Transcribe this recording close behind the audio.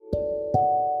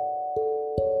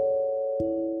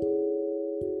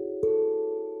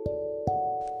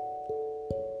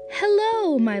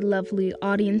my lovely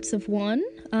audience of one.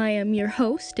 I am your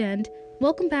host, and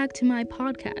welcome back to my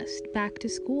podcast, Back to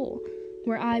School,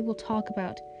 where I will talk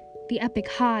about the epic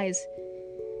highs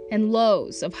and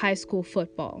lows of high school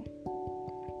football.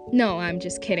 No, I'm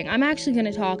just kidding. I'm actually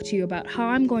going to talk to you about how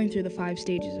I'm going through the 5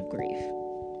 stages of grief.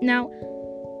 Now,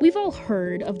 we've all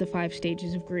heard of the 5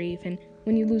 stages of grief, and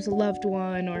when you lose a loved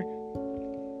one or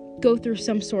go through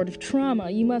some sort of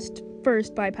trauma, you must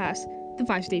first bypass the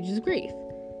 5 stages of grief.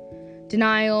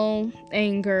 Denial,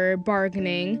 anger,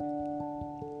 bargaining,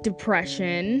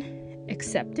 depression,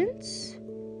 acceptance.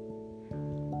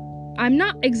 I'm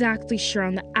not exactly sure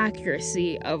on the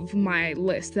accuracy of my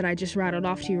list that I just rattled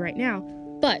off to you right now,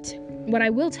 but what I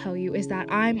will tell you is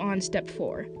that I'm on step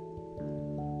 4.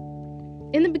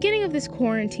 In the beginning of this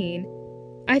quarantine,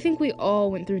 I think we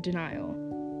all went through denial.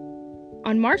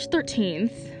 On March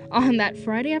 13th, on that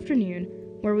Friday afternoon,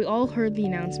 where we all heard the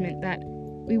announcement that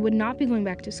we would not be going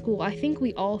back to school, I think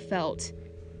we all felt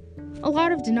a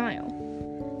lot of denial.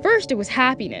 First, it was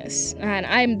happiness,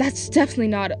 and that's definitely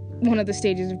not one of the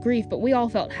stages of grief, but we all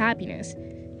felt happiness.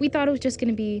 We thought it was just going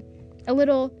to be a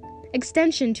little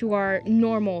extension to our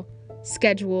normal,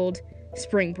 scheduled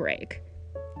spring break.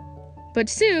 But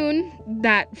soon,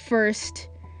 that first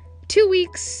 2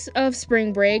 weeks of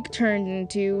spring break turned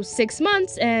into 6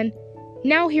 months, and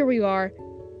now here we are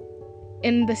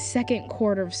in the second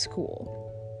quarter of school.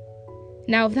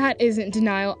 Now, if that isn't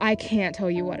denial, I can't tell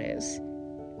you what is.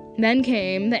 Then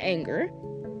came the anger,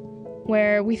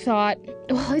 where we thought,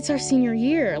 well, it's our senior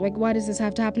year. Like, why does this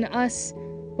have to happen to us?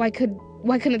 Why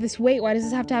couldn't this wait? Why does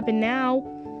this have to happen now?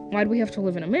 Why do we have to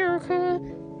live in America?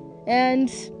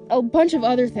 And a bunch of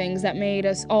other things that made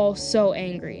us all so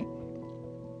angry.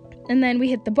 And then we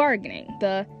hit the bargaining.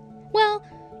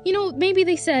 Maybe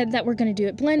they said that we're going to do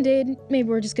it blended. Maybe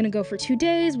we're just going to go for 2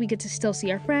 days. We get to still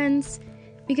see our friends.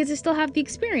 We get to still have the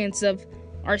experience of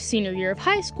our senior year of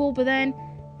high school, but then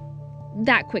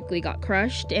that quickly got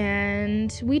crushed,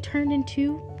 and we turned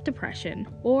into depression,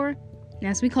 or,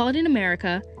 as we call it in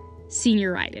America,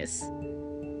 senioritis.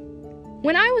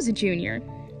 When I was a junior,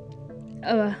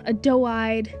 a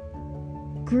doe-eyed,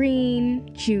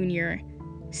 green junior,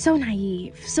 so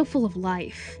naive, so full of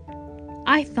life,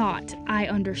 I thought I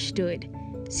understood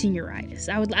senioritis.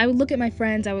 I would look at my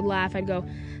friends, I would laugh, I'd go,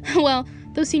 well,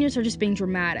 those seniors are just being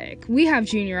dramatic. We have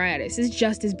junioritis. It's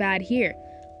just as bad here.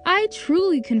 I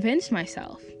truly convinced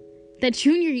myself that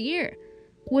junior year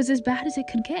was as bad as it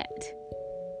could get.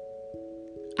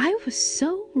 I was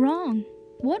so wrong.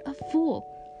 What a fool.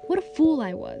 What a fool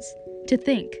I was to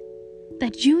think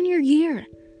that junior year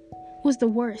was the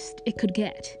worst it could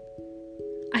get.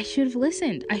 I should have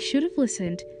listened. I should have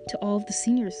listened to all of the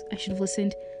seniors. I should have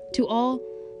listened to all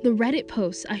the Reddit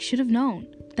posts. I should have known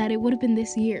that it would have been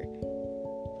this year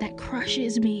that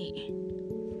crushes me.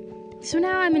 So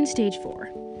now I'm in stage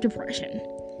 4, depression.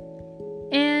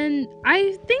 And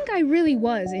I think I really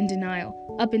was in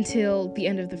denial up until the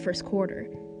end of the first quarter.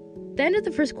 The end of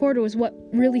the first quarter was what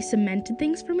really cemented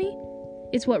things for me.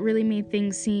 It's what really made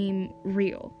things seem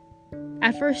real.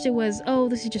 At first it was, oh,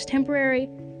 this is just temporary.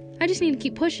 I just need to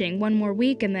keep pushing 1 more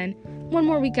week, and then 1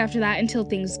 more week after that until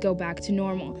things go back to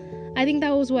normal. I think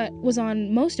that was what was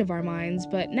on most of our minds,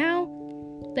 but now,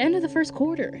 the end of the first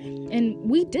quarter, and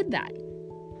we did that.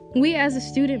 We as a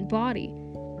student body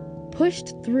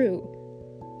pushed through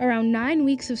around 9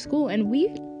 weeks of school, and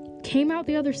we came out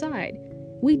the other side.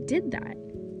 We did that.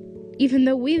 Even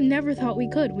though we never thought we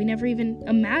could. We never even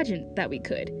imagined that we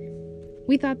could.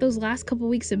 We thought those last couple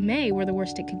weeks of May were the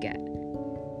worst it could get.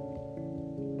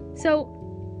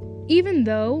 So, even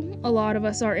though a lot of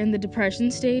us are in the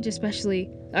depression stage, especially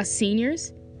us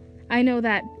seniors, I know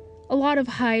that a lot of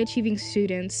high-achieving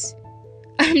students,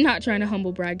 I'm not trying to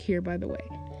humble brag here, by the way,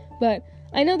 but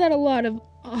I know that a lot of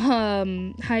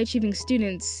high-achieving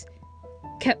students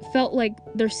felt like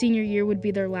their senior year would be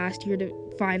their last year to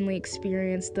finally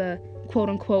experience the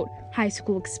quote-unquote high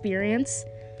school experience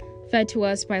fed to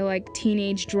us by, like,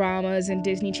 teenage dramas and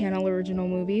Disney Channel original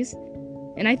movies.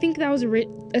 And I think that was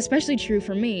especially true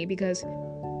for me, because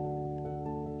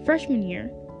freshman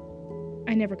year,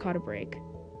 I never caught a break.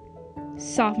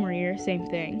 Sophomore year, same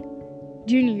thing.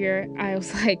 Junior year, I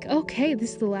was like, okay,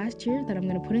 this is the last year that I'm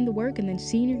going to put in the work, and then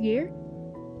senior year,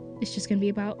 it's just going to be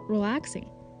about relaxing.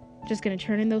 Just going to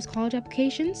turn in those college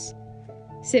applications,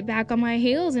 sit back on my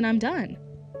heels, and I'm done.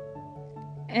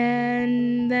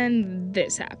 And then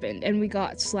this happened, and we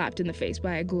got slapped in the face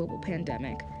by a global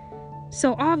pandemic.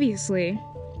 So obviously,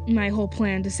 my whole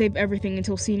plan to save everything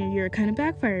until senior year kind of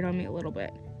backfired on me a little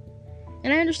bit.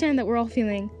 And I understand that we're all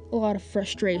feeling a lot of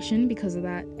frustration because of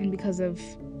that, and because of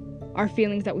our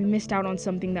feelings that we missed out on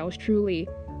something that was truly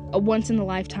a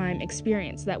once-in-a-lifetime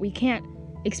experience that we can't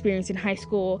experience in high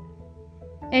school.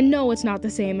 And no, it's not the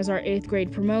same as our 8th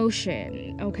grade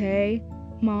promotion, okay?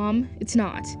 Mom, it's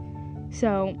not.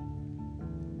 So,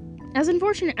 as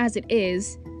unfortunate as it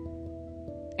is,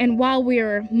 and while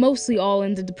we're mostly all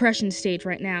in the depression stage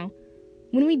right now,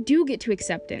 when we do get to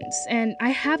acceptance, and I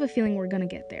have a feeling we're gonna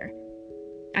get there.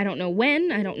 I don't know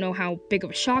when, I don't know how big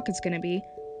of a shock it's gonna be,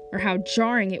 or how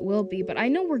jarring it will be, but I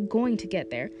know we're going to get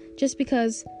there, just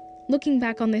because looking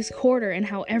back on this quarter and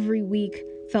how every week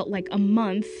felt like a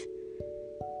month,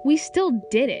 we still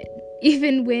did it,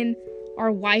 even when our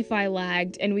Wi-Fi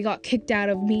lagged and we got kicked out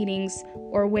of meetings,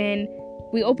 or when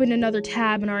we opened another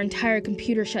tab and our entire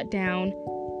computer shut down,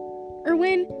 or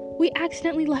when we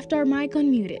accidentally left our mic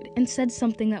unmuted and said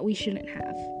something that we shouldn't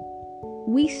have.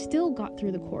 We still got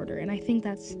through the quarter, and I think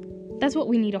that's what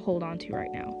we need to hold on to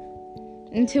right now,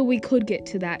 until we could get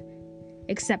to that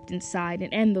acceptance side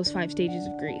and end those 5 stages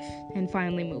of grief and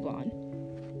finally move on.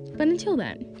 But until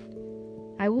then,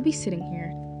 I will be sitting here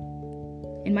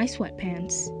in my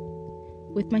sweatpants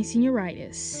with my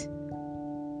senioritis,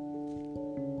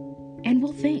 and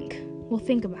we'll think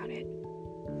about it,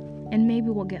 and maybe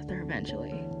we'll get there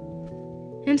eventually.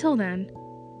 Until then,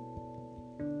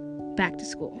 back to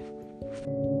school.